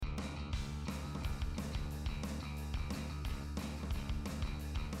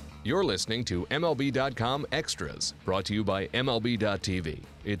You're listening to MLB.com Extras, brought to you by MLB.tv.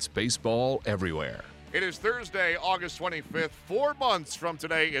 It's baseball everywhere. It is Thursday, August 25th. 4 months from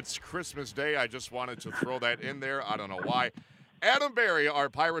today, it's Christmas Day. I just wanted to throw that in there. I don't know why. Adam Berry, our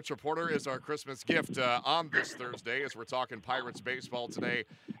Pirates reporter, is our Christmas gift on this Thursday as we're talking Pirates baseball today.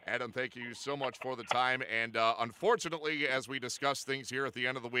 Adam, thank you so much for the time. And unfortunately, as we discuss things here at the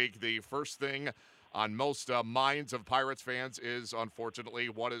end of the week, the first thing on most minds of Pirates fans is, unfortunately,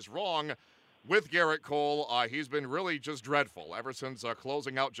 what is wrong with Gerrit Cole. He's been really just dreadful ever since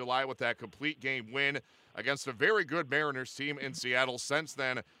closing out July with that complete game win against a very good Mariners team in Seattle. Since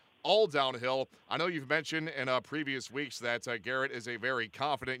then, all downhill. I know you've mentioned in previous weeks that Gerrit is a very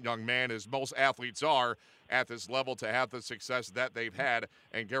confident young man, as most athletes are at this level, to have the success that they've had,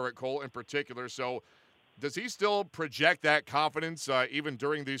 and Gerrit Cole in particular. So does he still project that confidence even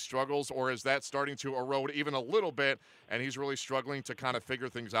during these struggles, or is that starting to erode even a little bit, and he's really struggling to kind of figure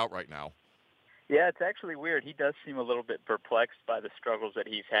things out right now? Yeah, it's actually weird. He does seem a little bit perplexed by the struggles that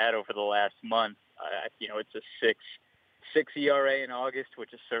he's had over the last month. It's a six ERA in August,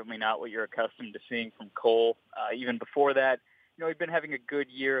 which is certainly not what you're accustomed to seeing from Cole. Even before that, he'd been having a good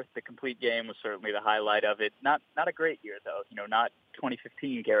year. The complete game was certainly the highlight of it. Not a great year, though. Not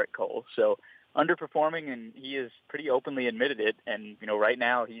 2015 Gerrit Cole. So underperforming, and he has pretty openly admitted it. And, right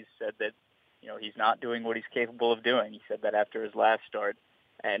now he's said that, he's not doing what he's capable of doing. He said that after his last start.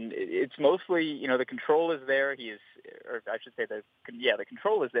 And it's mostly, the control is there. The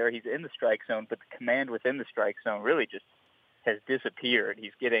control is there. He's in the strike zone, but the command within the strike zone really just has disappeared.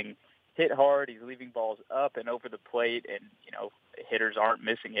 He's getting hit hard. He's leaving balls up and over the plate, and, hitters aren't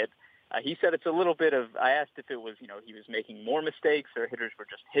missing it. He said it's a little bit of, I asked if it was, he was making more mistakes or hitters were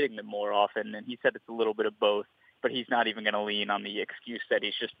just hitting them more often, and he said it's a little bit of both, but he's not even going to lean on the excuse that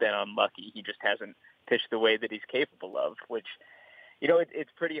he's just been unlucky. He just hasn't pitched the way that he's capable of, which, it's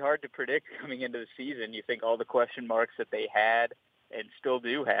pretty hard to predict coming into the season. You think all the question marks that they had and still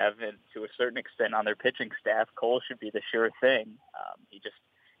do have, and to a certain extent on their pitching staff, Cole should be the sure thing. He just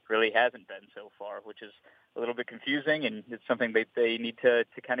really hasn't been so far, which is a little bit confusing, and it's something that they need to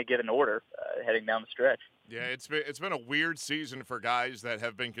kind of get in order heading down the stretch. Yeah, it's been a weird season for guys that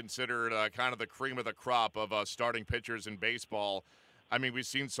have been considered kind of the cream of the crop of starting pitchers in baseball. I mean, we've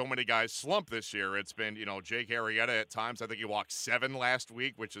seen so many guys slump this year. It's been, Jake Arrieta at times. I think he walked 7 last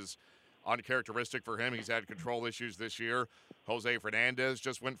week, which is uncharacteristic for him. He's had control issues this year. Jose Fernandez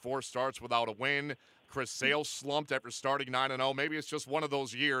just went 4 starts without a win. Chris Sale slumped after starting 9-0. Maybe it's just one of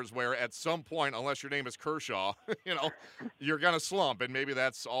those years where at some point, unless your name is Kershaw, you're going to slump. And maybe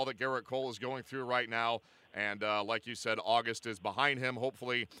that's all that Gerrit Cole is going through right now. And like you said, August is behind him,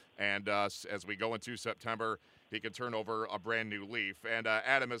 hopefully. And as we go into September, he can turn over a brand new leaf. And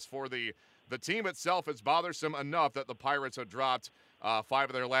Adam, as for the team itself, it's bothersome enough that the Pirates have dropped 5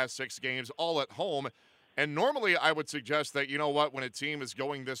 of their last 6 games, all at home. And normally I would suggest that, when a team is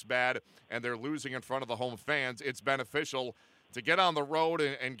going this bad and they're losing in front of the home fans, it's beneficial to get on the road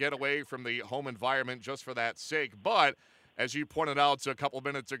and get away from the home environment just for that sake. But as you pointed out a couple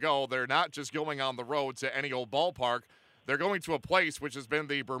minutes ago, they're not just going on the road to any old ballpark. They're going to a place which has been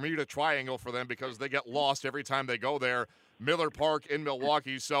the Bermuda Triangle for them because they get lost every time they go there, Miller Park in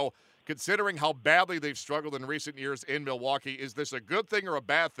Milwaukee. So considering how badly they've struggled in recent years in Milwaukee, is this a good thing or a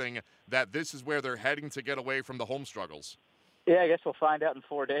bad thing that this is where they're heading to get away from the home struggles? Yeah, I guess we'll find out in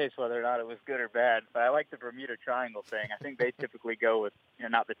 4 days whether or not it was good or bad. But I like the Bermuda Triangle thing. I think they typically go with,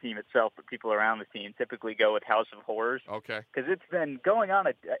 not the team itself, but people around the team typically go with House of Horrors. Okay. Because it's been going on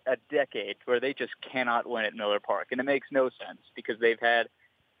a decade where they just cannot win at Miller Park. And it makes no sense because they've had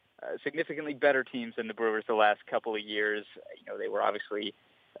significantly better teams than the Brewers the last couple of years. They were obviously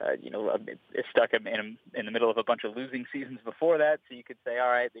stuck in the middle of a bunch of losing seasons before that. So you could say, all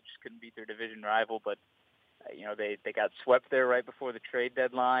right, they just couldn't beat their division rival, but they got swept there right before the trade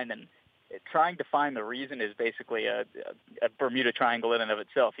deadline, and trying to find the reason is basically a Bermuda Triangle in and of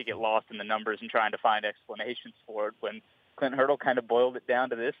itself. You get lost in the numbers and trying to find explanations for it when Clint Hurdle kind of boiled it down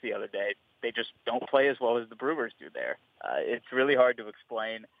to this the other day. They just don't play as well as the Brewers do there. It's really hard to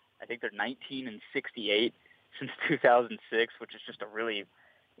explain. I think they're 19-68 since 2006, which is just a really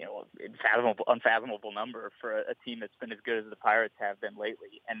unfathomable number for a team that's been as good as the Pirates have been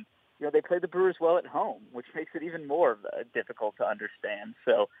lately. And they play the Brewers well at home, which makes it even more difficult to understand.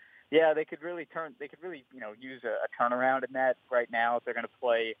 So, yeah, they could really use a turnaround in that right now if they're going to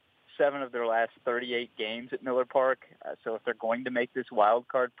play 7 of their last 38 games at Miller Park. So if they're going to make this wild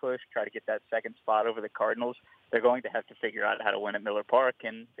card push, try to get that second spot over the Cardinals, they're going to have to figure out how to win at Miller Park,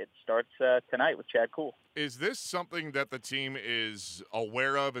 and it starts tonight with Chad Cole. Is this something that the team is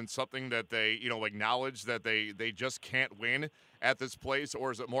aware of and something that they, acknowledge that they just can't win at this place?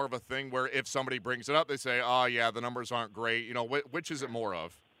 Or is it more of a thing where if somebody brings it up, they say, oh, yeah, the numbers aren't great? Which is it more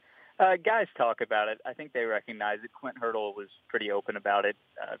of? Guys talk about it. I think they recognize it. Clint Hurdle was pretty open about it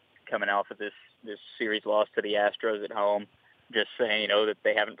coming off of this series loss to the Astros at home, just saying, that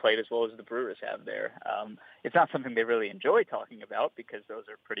they haven't played as well as the Brewers have there. It's not something they really enjoy talking about because those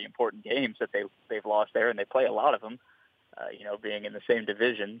are pretty important games that they've lost there, and they play a lot of them, being in the same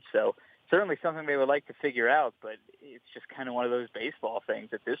division. So certainly something they would like to figure out, but it's just kind of one of those baseball things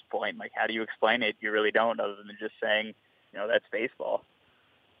at this point. Like, how do you explain it? You really don't, other than just saying, that's baseball.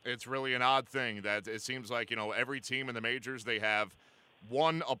 It's really an odd thing that it seems like, every team in the majors, they have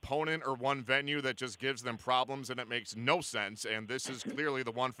one opponent or one venue that just gives them problems, and it makes no sense. And this is clearly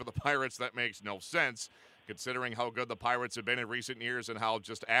the one for the Pirates that makes no sense, considering how good the Pirates have been in recent years and how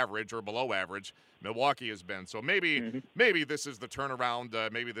just average or below average Milwaukee has been. So maybe this is the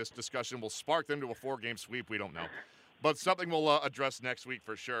turnaround. Maybe this discussion will spark them to a 4-game sweep. We don't know. But something we'll address next week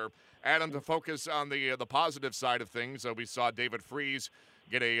for sure. Adam, to focus on the positive side of things, we saw David Freese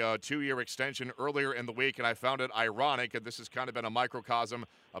get a 2-year extension earlier in the week, and I found it ironic, and this has kind of been a microcosm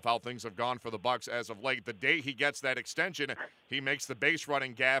of how things have gone for the Bucs as of late. The day he gets that extension, he makes the base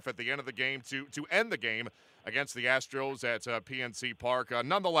running gaffe at the end of the game to end the game against the Astros at PNC Park.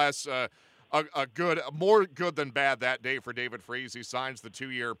 Nonetheless, more good than bad that day for David Freese. He signs the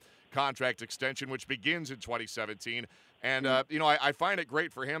 2-year contract extension, which begins in 2017. And, I find it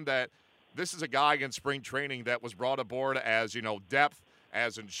great for him that this is a guy in spring training that was brought aboard as, depth,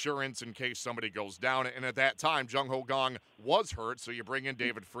 as insurance in case somebody goes down. And at that time, Jung Ho Kang was hurt, so you bring in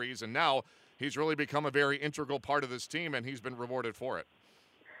David Freese, and now he's really become a very integral part of this team, and he's been rewarded for it.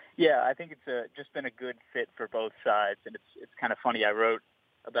 Yeah, I think it's just been a good fit for both sides, and it's kind of funny. I wrote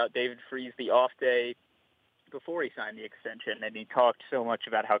about David Freese the off day before he signed the extension, and he talked so much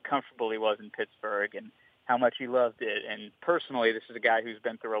about how comfortable he was in Pittsburgh and how much he loved it. And personally, this is a guy who's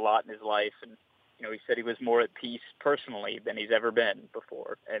been through a lot in his life, and he said he was more at peace personally than he's ever been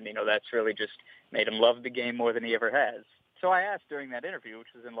before. And, that's really just made him love the game more than he ever has. So I asked during that interview,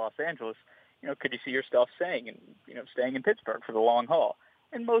 which was in Los Angeles, could you see yourself staying in Pittsburgh for the long haul?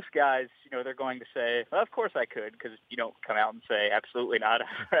 And most guys, they're going to say, well, of course I could, because you don't come out and say, absolutely not.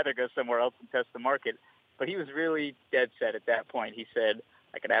 I'd rather go somewhere else and test the market. But he was really dead set at that point. He said,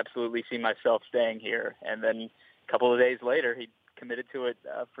 I could absolutely see myself staying here. And then a couple of days later, he committed to it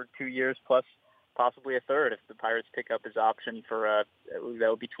for 2 years plus possibly a third if the Pirates pick up his option for that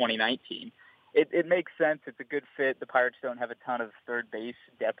would be 2019. It makes sense. It's a good fit. The Pirates don't have a ton of third base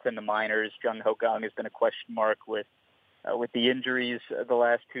depth in the minors. Jung Ho Kang has been a question mark with the injuries the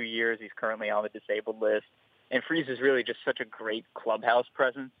last 2 years. He's currently on the disabled list. And Freese is really just such a great clubhouse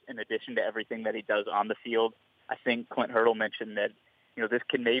presence in addition to everything that he does on the field. I think Clint Hurdle mentioned that, this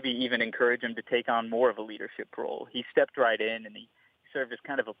can maybe even encourage him to take on more of a leadership role. He stepped right in and he served as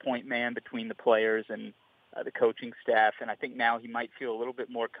kind of a point man between the players and the coaching staff. And I think now he might feel a little bit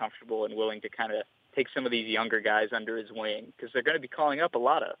more comfortable and willing to kind of take some of these younger guys under his wing, because they're going to be calling up a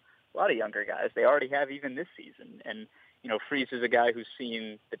lot of younger guys. They already have even this season. And, Freese is a guy who's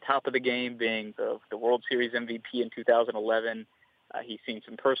seen the top of the game being the World Series MVP in 2011. He's seen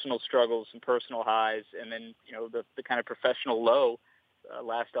some personal struggles, some personal highs, and then, the kind of professional low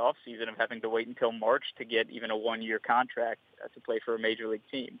last offseason of having to wait until March to get even a 1-year contract to play for a major league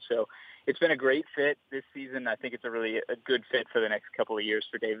team. So it's been a great fit this season. I think it's a good fit for the next couple of years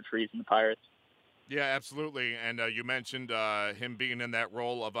for David Freese and the Pirates. Yeah, absolutely. And you mentioned him being in that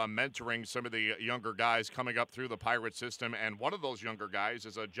role of mentoring some of the younger guys coming up through the Pirate system. And one of those younger guys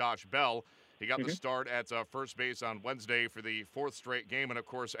is Josh Bell. He got the start at first base on Wednesday for the 4th straight game. And, of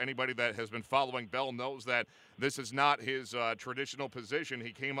course, anybody that has been following Bell knows that this is not his traditional position.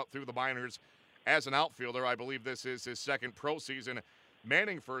 He came up through the minors as an outfielder. I believe this is his second pro season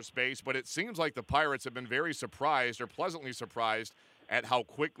manning first base. But it seems like the Pirates have been very surprised or pleasantly surprised at how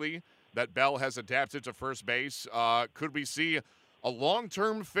quickly that Bell has adapted to first base. Could we see a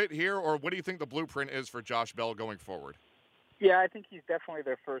long-term fit here, or what do you think the blueprint is for Josh Bell going forward? Yeah, I think he's definitely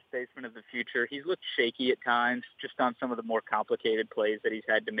their first baseman of the future. He's looked shaky at times, just on some of the more complicated plays that he's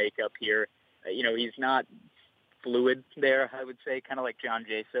had to make up here. He's not fluid there, I would say, kind of like John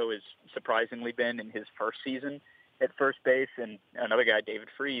Jaso has surprisingly been in his first season at first base. And another guy, David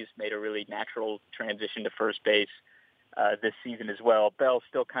Freese, made a really natural transition to first base this season as well. Bell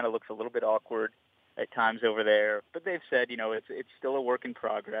still kind of looks a little bit awkward at times over there. But they've said, it's still a work in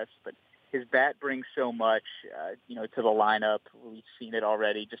progress. But his bat brings so much, to the lineup. We've seen it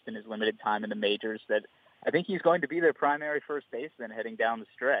already just in his limited time in the majors that I think he's going to be their primary first baseman heading down the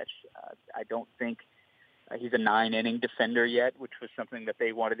stretch. I don't think he's a 9-inning defender yet, which was something that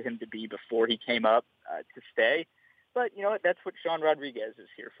they wanted him to be before he came up to stay. But, that's what Sean Rodriguez is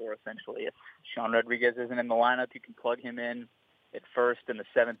here for, essentially. If Sean Rodriguez isn't in the lineup, you can plug him in at first in the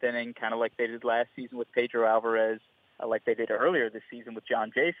 7th inning, kind of like they did last season with Pedro Alvarez, like they did earlier this season with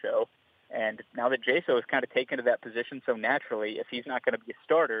John Jaso. And now that Jaso has kind of taken to that position so naturally, if he's not going to be a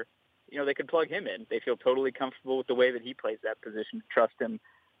starter, they can plug him in. They feel totally comfortable with the way that he plays that position, trust him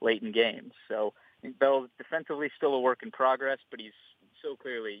late in games. So I think Bell's defensively still a work in progress, but he's so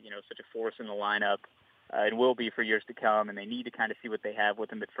clearly, such a force in the lineup. It will be for years to come, and they need to kind of see what they have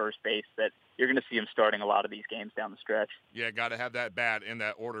with him at first base, that you're going to see him starting a lot of these games down the stretch. Yeah, got to have that bat in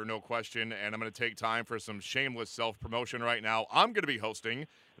that order, no question. And I'm going to take time for some shameless self-promotion right now. I'm going to be hosting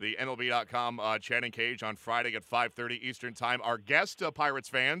the MLB.com chatting cage on Friday at 5:30 Eastern Time. Our guest, Pirates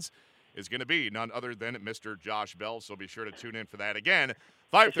fans, is going to be none other than Mr. Josh Bell, so be sure to tune in for that. Again,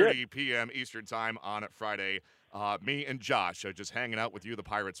 5:30 p.m. Eastern Time on Friday. Me and Josh just hanging out with you, the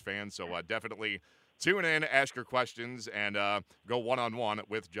Pirates fans, so definitely tune in, ask your questions, and go one-on-one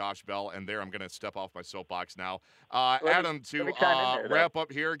with Josh Bell. And there, I'm going to step off my soapbox now. Adam, to wrap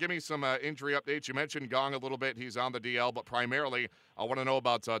up here, give me some injury updates. You mentioned Gong a little bit. He's on the DL, but primarily I want to know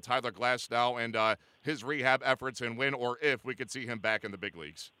about Tyler Glasnow and his rehab efforts and when or if we could see him back in the big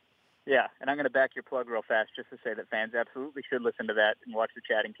leagues. Yeah, and I'm going to back your plug real fast just to say that fans absolutely should listen to that and watch the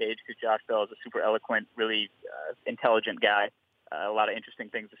chatting cage because Josh Bell is a super eloquent, really intelligent guy. A lot of interesting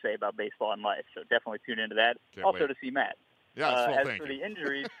things to say about baseball and life, so definitely tune into that. Can't also wait to see Matt. Yeah, as for the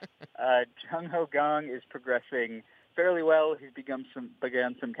injuries, Jung-Ho Kang is progressing fairly well. He's begun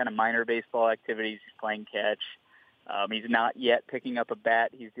some kind of minor baseball activities. He's playing catch. He's not yet picking up a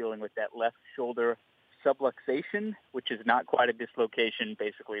bat. He's dealing with that left shoulder subluxation, which is not quite a dislocation.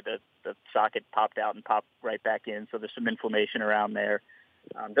 Basically, the socket popped out and popped right back in, so there's some inflammation around there.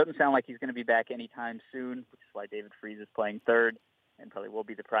 Doesn't sound like he's going to be back anytime soon, which is why David Freese is playing third and probably will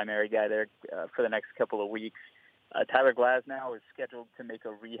be the primary guy there for the next couple of weeks. Tyler Glasnow is scheduled to make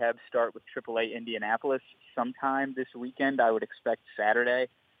a rehab start with AAA Indianapolis sometime this weekend. I would expect Saturday.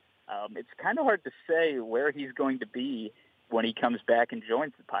 It's kind of hard to say where he's going to be when he comes back and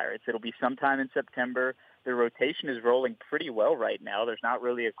joins the Pirates. It'll be sometime in September. The rotation is rolling pretty well right now. There's not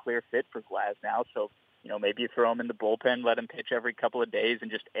really a clear fit for Glasnow, so maybe you throw him in the bullpen, let him pitch every couple of days,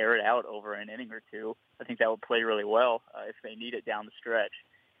 and just air it out over an inning or two. I think that would play really well if they need it down the stretch.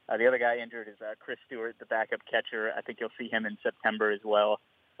 The other guy injured is Chris Stewart, the backup catcher. I think you'll see him in September as well.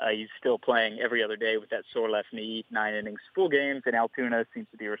 He's still playing every other day with that sore left knee, 9 innings, full games, and Altoona seems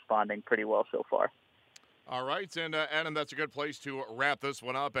to be responding pretty well so far. All right, and Adam, that's a good place to wrap this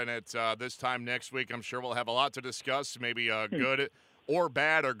one up. And it's this time next week, I'm sure we'll have a lot to discuss, maybe good or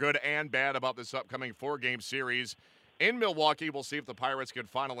bad, or good and bad about this upcoming 4-game series in Milwaukee. We'll see if the Pirates can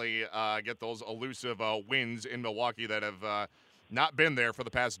finally get those elusive wins in Milwaukee that have not been there for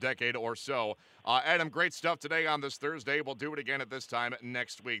the past decade or so. Adam, great stuff today on this Thursday. We'll do it again at this time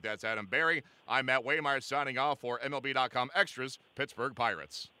next week. That's Adam Berry. I'm Matt Waymire signing off for MLB.com Extras, Pittsburgh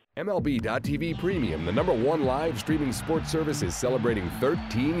Pirates. MLB.TV Premium, the #1 live streaming sports service, is celebrating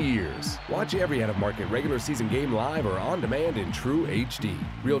 13 years. Watch every out-of-market regular season game live or on demand in true HD.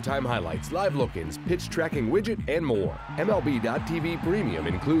 Real-time highlights, live look-ins, pitch tracking widget, and more. MLB.TV Premium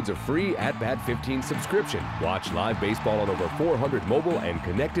includes a free At-Bat 15 subscription. Watch live baseball on over 400 mobile and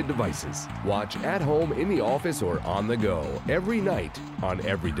connected devices. Watch at home, in the office, or on the go, every night, on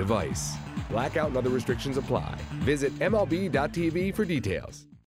every device. Blackout and other restrictions apply. Visit MLB.TV for details.